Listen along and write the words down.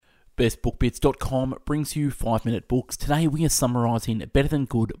BestBookBits.com brings you 5-minute books. Today we are summarising Better Than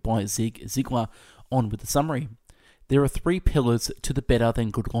Good by Ziglar. On with the summary. There are 3 pillars to the better than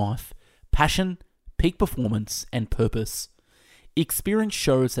good life: passion, peak performance, and purpose. Experience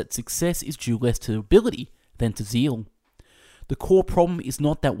shows that success is due less to ability than to zeal. The core problem is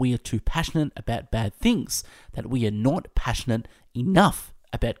not that we are too passionate about bad things, that we are not passionate enough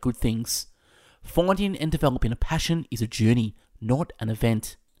about good things. Finding and developing a passion is a journey, not an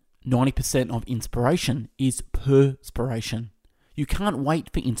event. 90% of inspiration is perspiration. You can't wait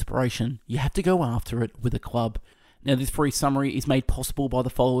for inspiration. You have to go after it with a club. Now, this free summary is made possible by the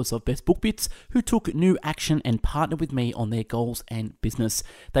followers of Best Book Bits who took new action and partnered with me on their goals and business.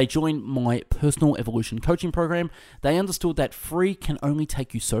 They joined my personal evolution coaching program. They understood that free can only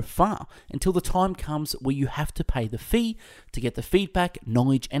take you so far until the time comes where you have to pay the fee to get the feedback,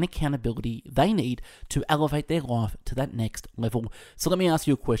 knowledge, and accountability they need to elevate their life to that next level. So let me ask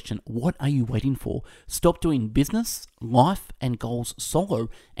you a question. What are you waiting for? Stop doing business, life, and goals solo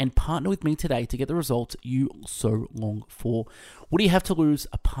and partner with me today to get the results you so long for. What do you have to lose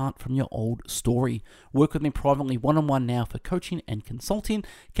apart from your old story? Work with me privately one-on-one now for coaching and consulting.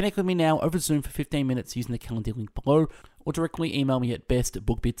 Connect with me now over Zoom for 15 minutes using the calendar link below, or directly email me at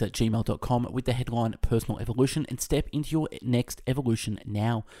bestbookbits@gmail.com with the headline Personal Evolution and step into your next evolution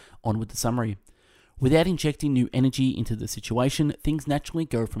now. On with the summary. Without injecting new energy into the situation, things naturally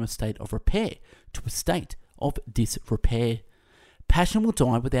go from a state of repair to a state of disrepair. Passion will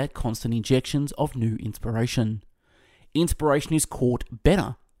die without constant injections of new inspiration. Inspiration is caught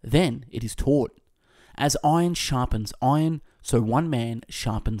better than it is taught. As iron sharpens iron, so one man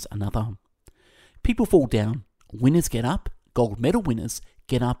sharpens another. People fall down. Winners get up. Gold medal winners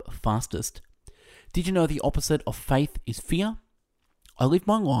get up fastest. Did you know the opposite of faith is fear? I live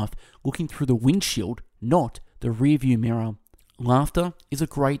my life looking through the windshield, not the rearview mirror. Laughter is a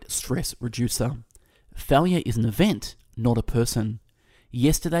great stress reducer. Failure is an event, not a person.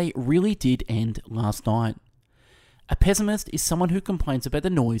 Yesterday really did end last night. A pessimist is someone who complains about the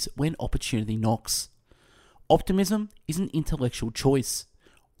noise when opportunity knocks. Optimism is an intellectual choice.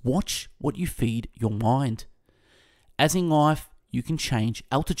 Watch what you feed your mind. As in life, you can change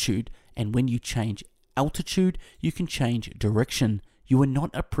altitude, and when you change altitude, you can change direction. You are not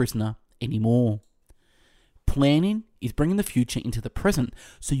a prisoner anymore. Planning is bringing the future into the present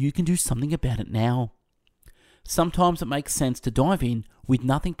so you can do something about it now. Sometimes it makes sense to dive in with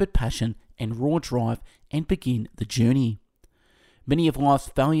nothing but passion and raw drive and begin the journey. Many of life's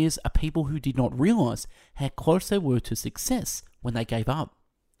failures are people who did not realize how close they were to success when they gave up.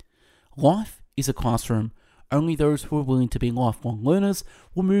 Life is a classroom. Only those who are willing to be lifelong learners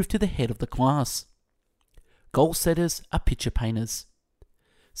will move to the head of the class. Goal setters are picture painters.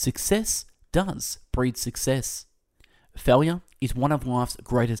 Success does breed success. Failure is one of life's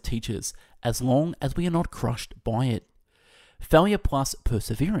greatest teachers, as long as we are not crushed by it. Failure plus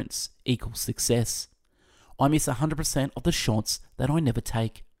perseverance equals success. I miss 100% of the shots that I never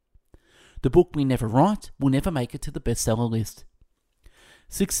take. The book we never write will never make it to the bestseller list.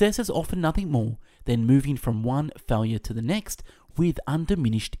 Success is often nothing more than moving from one failure to the next with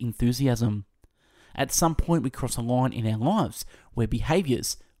undiminished enthusiasm. At some point we cross a line in our lives where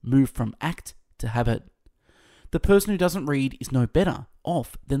behaviours move from act to habit. The person who doesn't read is no better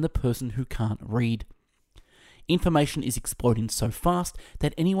off than the person who can't read. Information is exploding so fast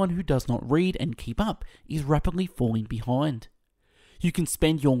that anyone who does not read and keep up is rapidly falling behind. You can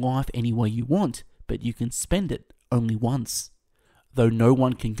spend your life any way you want, but you can spend it only once. Though no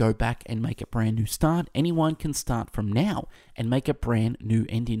one can go back and make a brand new start, anyone can start from now and make a brand new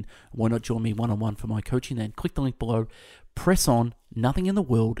ending. Why not join me one-on-one for my coaching then? Click the link below. Press on. Nothing in the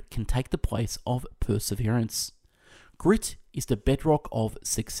world can take the place of perseverance. Grit is the bedrock of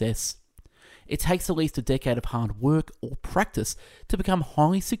success. It takes at least a decade of hard work or practice to become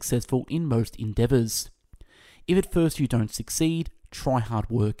highly successful in most endeavours. If at first you don't succeed, try hard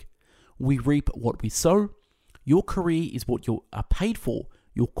work. We reap what we sow. Your career is what you are paid for.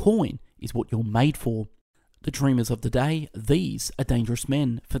 Your calling is what you're made for. The dreamers of the day, these are dangerous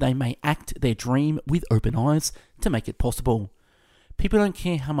men, for they may act their dream with open eyes to make it possible. People don't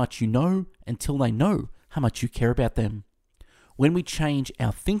care how much you know until they know how much you care about them. When we change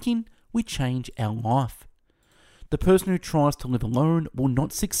our thinking, we change our life. The person who tries to live alone will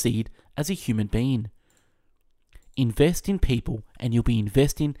not succeed as a human being. Invest in people and you'll be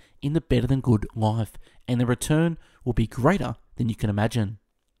investing in the better than good life, and the return will be greater than you can imagine.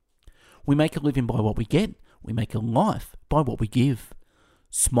 We make a living by what we get. We make a life by what we give.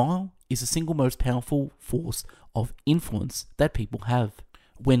 Smile is the single most powerful force of influence that people have.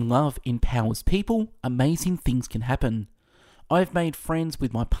 When love empowers people, amazing things can happen. I've made friends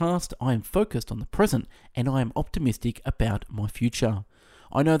with my past, I am focused on the present, and I am optimistic about my future.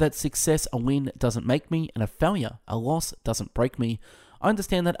 I know that success, a win, doesn't make me, and a failure, a loss, doesn't break me. I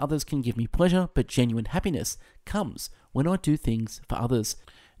understand that others can give me pleasure, but genuine happiness comes when I do things for others.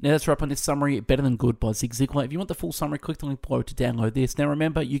 Now that's wrap on this summary, Better Than Good by Zig Ziglar. If you want the full summary, click the link below to download this. Now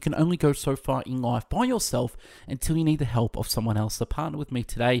remember, you can only go so far in life by yourself until you need the help of someone else. So partner with me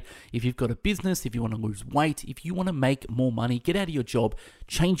today. If you've got a business, if you want to lose weight, if you want to make more money, get out of your job,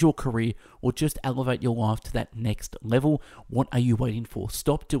 change your career, or just elevate your life to that next level, what are you waiting for?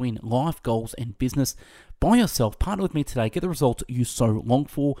 Stop doing life goals and business by yourself. Partner with me today. Get the results you so long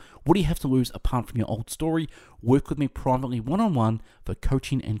for. What do you have to lose apart from your old story? Work with me privately one-on-one for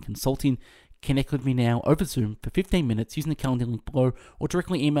coaching and consulting. Connect with me now over Zoom for 15 minutes using the calendar link below, or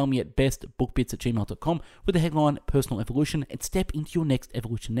directly email me at bestbookbits@gmail.com with the headline Personal Evolution, and step into your next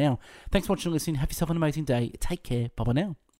evolution now. Thanks for watching and listening. Have yourself an amazing day. Take care. Bye-bye now.